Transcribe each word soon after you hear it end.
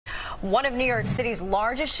One of New York City's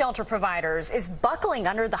largest shelter providers is buckling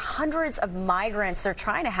under the hundreds of migrants they're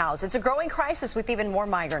trying to house. It's a growing crisis with even more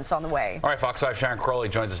migrants on the way. All right, Fox 5 Sharon Crowley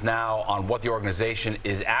joins us now on what the organization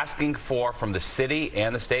is asking for from the city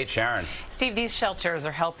and the state. Sharon. Steve, these shelters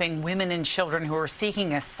are helping women and children who are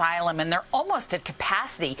seeking asylum, and they're almost at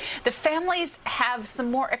capacity. The families have some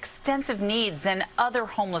more extensive needs than other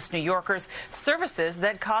homeless New Yorkers, services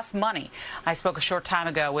that cost money. I spoke a short time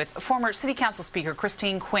ago with former City Council Speaker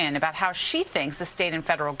Christine Quinn about how she thinks the state and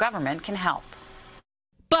federal government can help.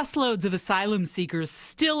 Busloads of asylum seekers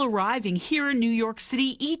still arriving here in New York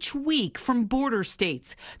City each week from border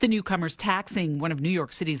states. The newcomers taxing one of New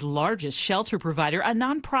York City's largest shelter provider, a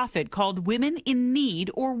nonprofit called Women in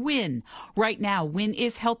Need, or WIN. Right now, WIN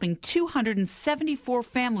is helping 274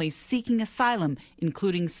 families seeking asylum,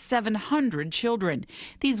 including 700 children.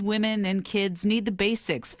 These women and kids need the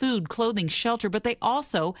basics: food, clothing, shelter, but they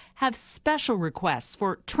also have special requests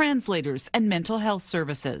for translators and mental health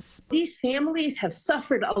services. These families have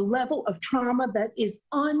suffered a level of trauma that is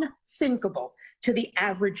unthinkable to the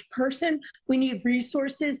average person. We need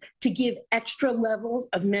resources to give extra levels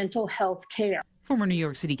of mental health care. Former New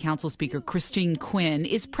York City Council Speaker Christine Quinn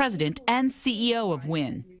is president and CEO of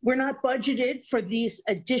WIN. We're not budgeted for these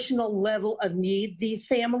additional level of need these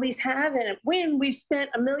families have, and at WIN, we've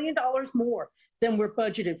spent $1 million more than we're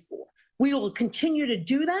budgeted for. We will continue to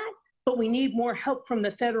do that, but we need more help from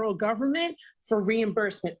the federal government for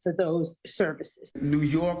reimbursement for those services. New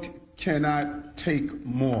York cannot take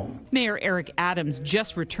more. Mayor Eric Adams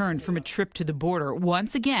just returned from a trip to the border.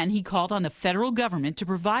 Once again, he called on the federal government to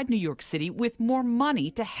provide New York City with more money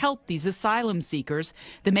to help these asylum seekers.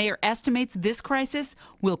 The mayor estimates this crisis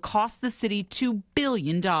will cost the city $2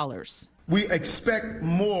 billion. We expect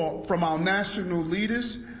more from our national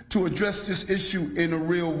leaders to address this issue in a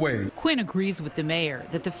real way. Quinn agrees with the mayor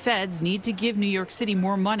that the feds need to give New York City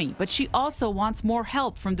more money, but she also wants more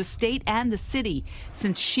help from the state and the city,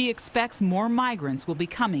 since she expects more migrants will be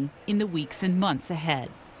coming in the weeks and months ahead.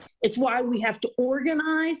 It's why we have to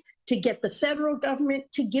organize to get the federal government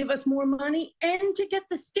to give us more money and to get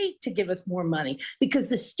the state to give us more money, because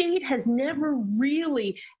the state has never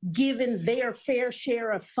really given their fair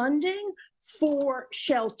share of funding for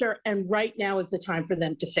shelter, and right now is the time for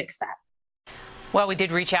them to fix that. Well, we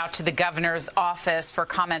did reach out to the governor's office for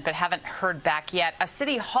comment, but haven't heard back yet. A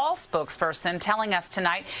city hall spokesperson telling us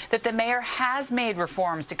tonight that the mayor has made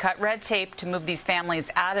reforms to cut red tape to move these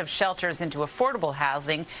families out of shelters into affordable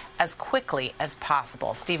housing as quickly as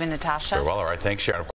possible. Steve and Natasha. Very well. All right. Thanks, Sharon.